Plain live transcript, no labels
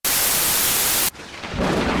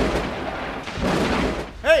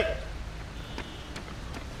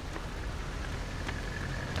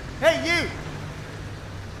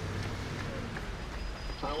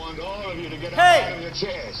get up out of your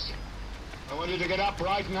chairs. I want you to get up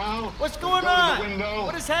right now. What's going go on? To the window,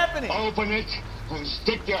 what is happening? Open it and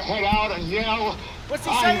stick your head out and yell. What's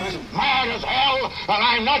he I'm saying? as mad as hell, and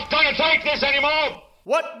I'm not going to take this anymore.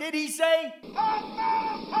 What did he say? I'm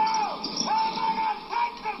mad as hell. I'm not going to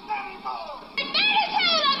take this anymore. I'm mad as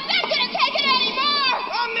hell. I'm not going to take it anymore.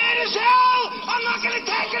 I'm mad as hell. I'm not going to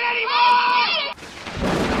take it anymore.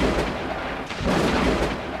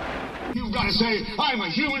 You've got to say, I'm a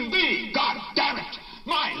human being. God damn it.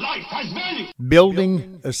 My life has value.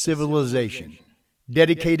 Building a civilization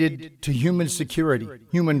dedicated to human security,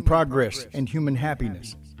 human progress, and human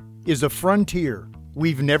happiness is a frontier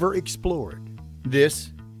we've never explored.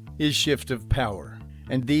 This is Shift of Power,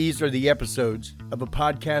 and these are the episodes of a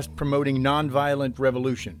podcast promoting nonviolent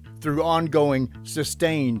revolution through ongoing,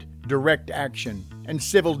 sustained, direct action and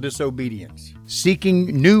civil disobedience, seeking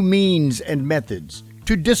new means and methods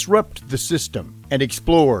to disrupt the system and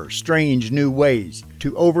explore strange new ways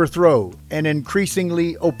to overthrow an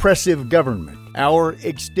increasingly oppressive government. Our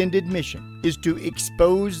extended mission is to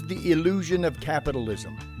expose the illusion of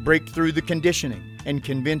capitalism, break through the conditioning, and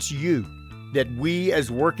convince you that we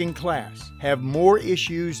as working class have more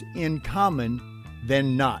issues in common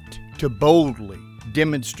than not, to boldly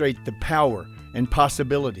demonstrate the power and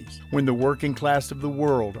possibilities when the working class of the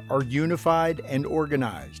world are unified and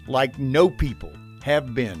organized like no people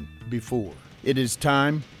have been before. It is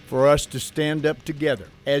time for us to stand up together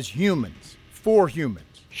as humans, for humans.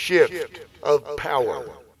 Shift of power.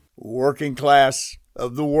 Working class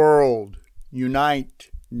of the world, unite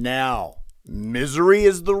now. Misery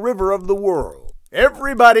is the river of the world.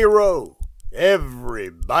 Everybody row.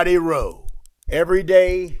 Everybody row. Every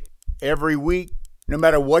day, every week, no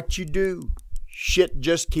matter what you do, shit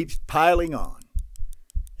just keeps piling on.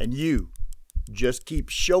 And you just keep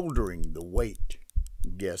shouldering the weight.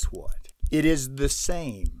 Guess what? It is the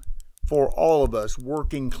same for all of us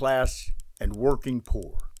working class and working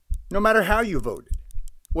poor. No matter how you voted,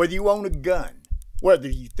 whether you own a gun, whether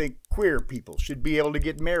you think queer people should be able to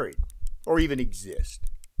get married or even exist,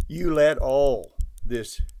 you let all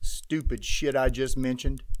this stupid shit I just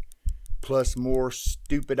mentioned, plus more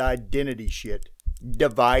stupid identity shit,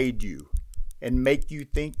 divide you and make you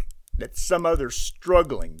think that some other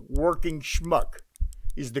struggling, working schmuck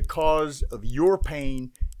is the cause of your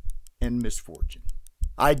pain and misfortune.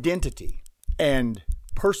 Identity and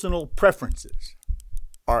personal preferences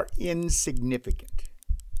are insignificant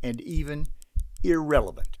and even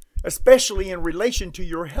irrelevant, especially in relation to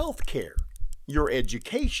your health care, your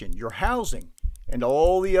education, your housing, and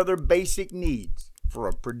all the other basic needs for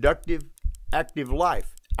a productive, active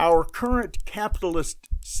life our current capitalist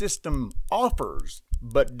system offers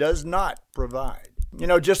but does not provide.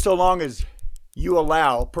 Just so long as you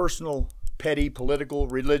allow personal, petty, political,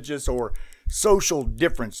 religious, or social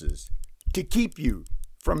differences to keep you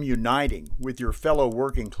from uniting with your fellow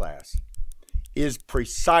working class is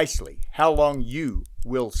precisely how long you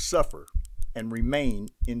will suffer and remain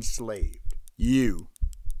enslaved. You,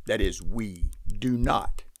 that is we, do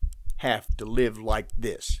not have to live like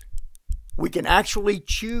this. We can actually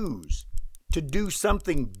choose to do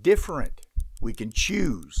something different. We can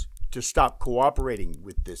choose to stop cooperating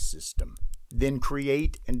with this system, then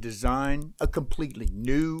create and design a completely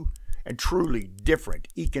new and truly different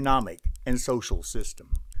economic and social system.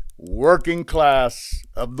 Working class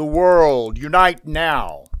of the world, unite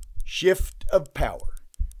now. Shift of power.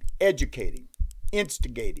 Educating,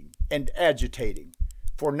 instigating, and agitating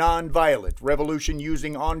for nonviolent revolution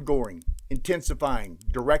using ongoing, intensifying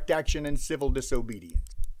direct action and civil disobedience.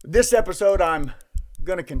 This episode, I'm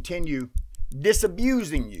going to continue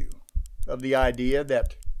disabusing you of the idea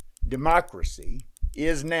that democracy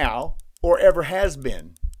is now, or ever has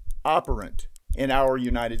been, operant in our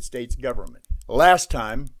United States government. Last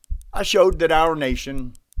time, I showed that our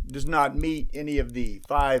nation does not meet any of the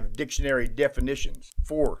 5 dictionary definitions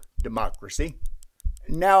for democracy.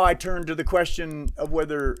 Now I turn to the question of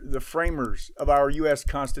whether the framers of our U.S.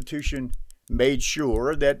 Constitution made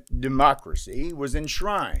sure that democracy was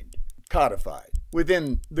enshrined, codified,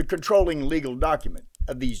 within the controlling legal document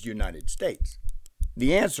of these United States.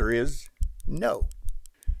 The answer is no.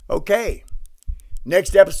 Okay,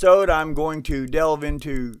 next episode I'm going to delve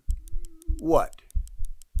into what?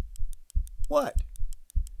 What?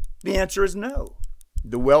 The answer is no.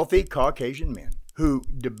 The wealthy Caucasian men who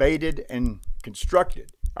debated and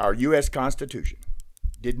constructed our U.S. Constitution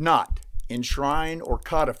did not enshrine or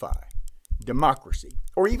codify democracy,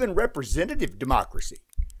 or even representative democracy,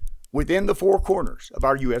 within the 4 corners of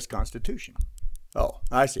our U.S. Constitution. Oh,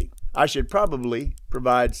 I see. I should probably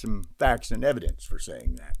provide some facts and evidence for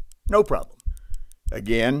saying that. No problem.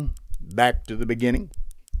 Again, back to the beginning.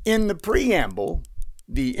 In the preamble,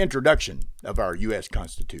 the introduction of our U.S.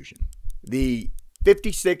 Constitution, the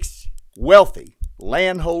 56 wealthy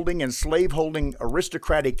landholding and slaveholding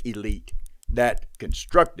aristocratic elite that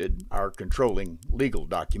constructed our controlling legal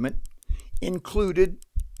document included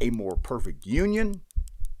a more perfect union,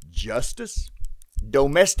 justice,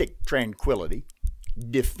 domestic tranquility,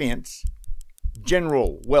 defense,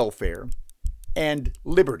 general welfare, and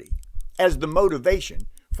liberty as the motivation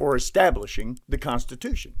for establishing the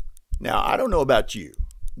Constitution. Now, I don't know about you,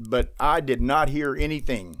 but I did not hear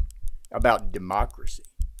anything about democracy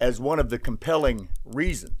as one of the compelling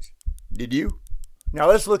reasons. Did you? Now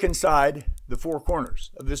let's look inside the four corners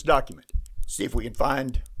of this document. See if we can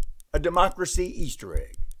find a democracy Easter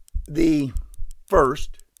egg. The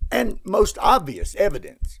first and most obvious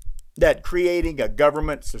evidence that creating a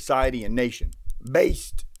government, society, and nation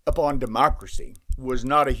based upon democracy was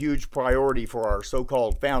not a huge priority for our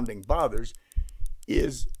so-called founding fathers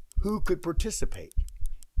is who could participate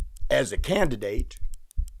as a candidate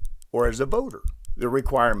or as a voter. The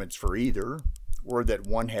requirements for either were that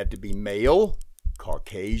one had to be male,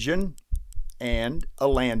 Caucasian, and a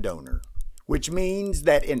landowner, which means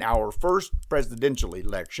that in our first presidential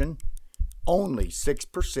election, only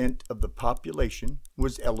 6% of the population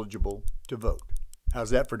was eligible to vote. How's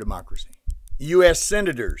that for democracy? U.S.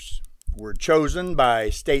 senators were chosen by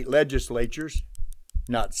state legislatures,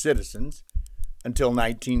 not citizens, until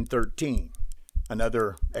 1913.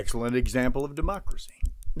 Another excellent example of democracy.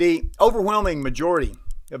 The overwhelming majority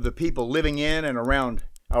of the people living in and around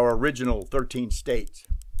our original 13 states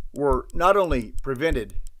were not only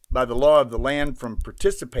prevented by the law of the land from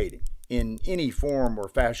participating in any form or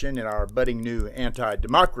fashion in our budding new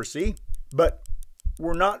anti-democracy, but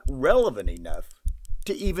were not relevant enough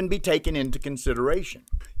to even be taken into consideration.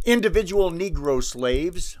 Individual Negro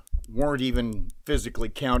slaves weren't even physically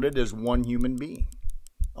counted as one human being,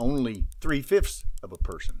 only 3/5 of a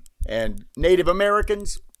person. And Native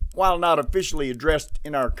Americans, while not officially addressed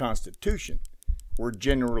in our Constitution, were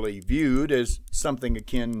generally viewed as something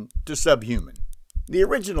akin to subhuman. The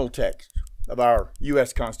original text of our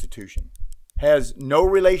U.S. Constitution has no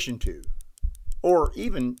relation to, or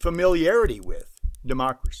even familiarity with,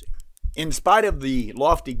 democracy. In spite of the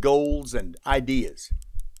lofty goals and ideas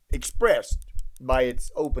expressed by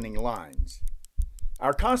its opening lines,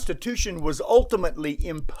 our Constitution was ultimately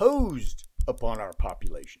imposed upon our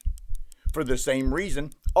population. For the same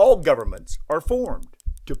reason, all governments are formed,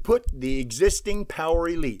 to put the existing power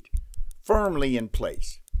elite firmly in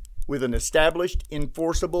place with an established,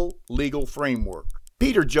 enforceable legal framework.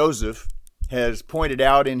 Peter Joseph has pointed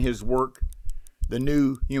out in his work, The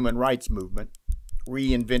New Human Rights Movement,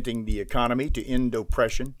 Reinventing the Economy to End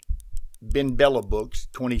Oppression, BenBella Books,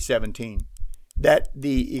 2017, that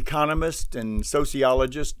the economist and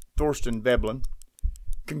sociologist Thorstein Veblen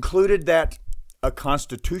concluded that a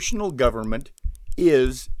constitutional government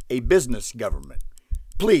is a business government.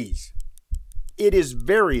 Please, it is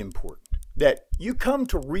very important that you come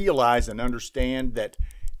to realize and understand that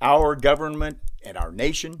our government and our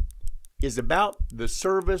nation is about the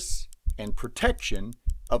service and protection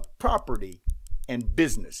of property and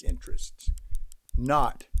business interests,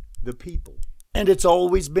 not the people. And it's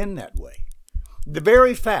always been that way. The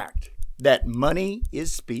very fact that money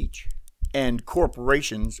is speech and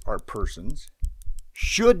corporations are persons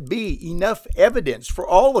should be enough evidence for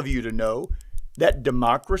all of you to know that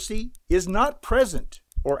democracy is not present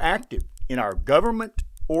or active in our government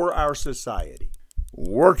or our society.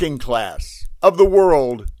 Working class of the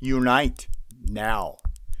world, unite now.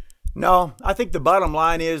 No, I think the bottom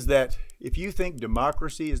line is that if you think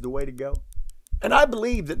democracy is the way to go, and I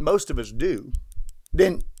believe that most of us do,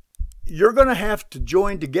 then you're going to have to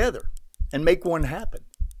join together and make one happen.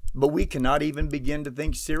 But we cannot even begin to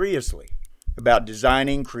think seriously about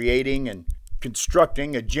designing, creating, and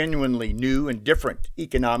constructing a genuinely new and different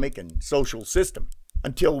economic and social system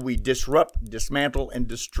until we disrupt, dismantle, and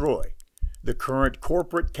destroy the current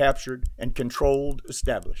corporate captured and controlled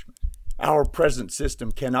establishment. Our present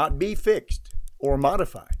system cannot be fixed or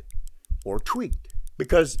modified or tweaked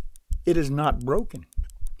because it is not broken.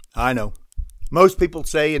 I know. Most people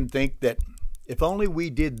say and think that if only we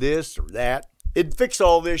did this or that, it'd fix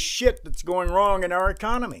all this shit that's going wrong in our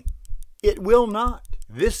economy. It will not.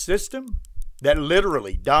 This system that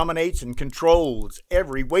literally dominates and controls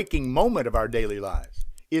every waking moment of our daily lives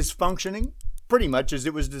is functioning pretty much as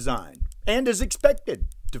it was designed and is expected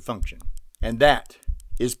to function. And that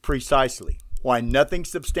is precisely why nothing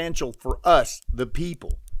substantial for us, the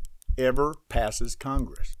people, ever passes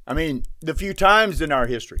Congress. I mean, the few times in our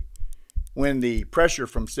history when the pressure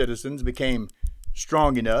from citizens became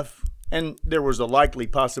strong enough and there was a likely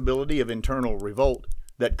possibility of internal revolt,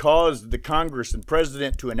 that caused the Congress and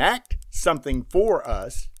President to enact something for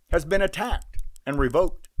us has been attacked and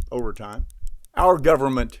revoked over time. Our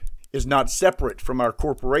government is not separate from our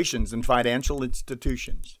corporations and financial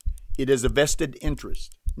institutions. It is a vested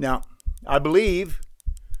interest. Now, I believe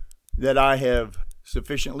that I have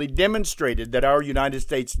sufficiently demonstrated that our United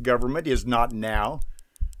States government is not now,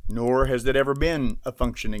 nor has it ever been, a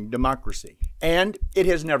functioning democracy. And it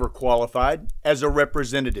has never qualified as a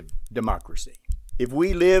representative democracy. If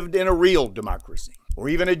we lived in a real democracy, or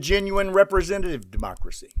even a genuine representative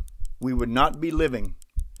democracy, we would not be living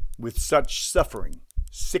with such suffering,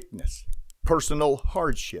 sickness, personal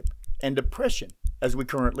hardship, and oppression as we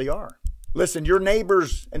currently are. Listen, your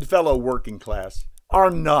neighbors and fellow working class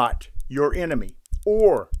are not your enemy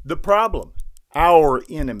or the problem. Our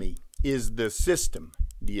enemy is the system,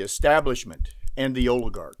 the establishment, and the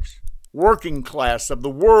oligarchs. Working class of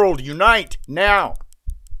the world, unite now!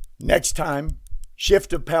 Next time,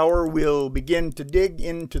 Shift of Power will begin to dig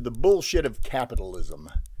into the bullshit of capitalism.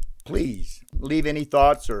 Please leave any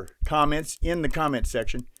thoughts or comments in the comment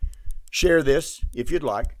section. Share this if you'd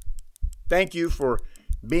like. Thank you for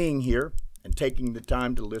being here and taking the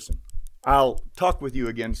time to listen. I'll talk with you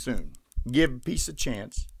again soon. Give peace a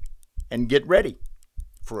chance and get ready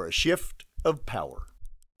for a shift of power.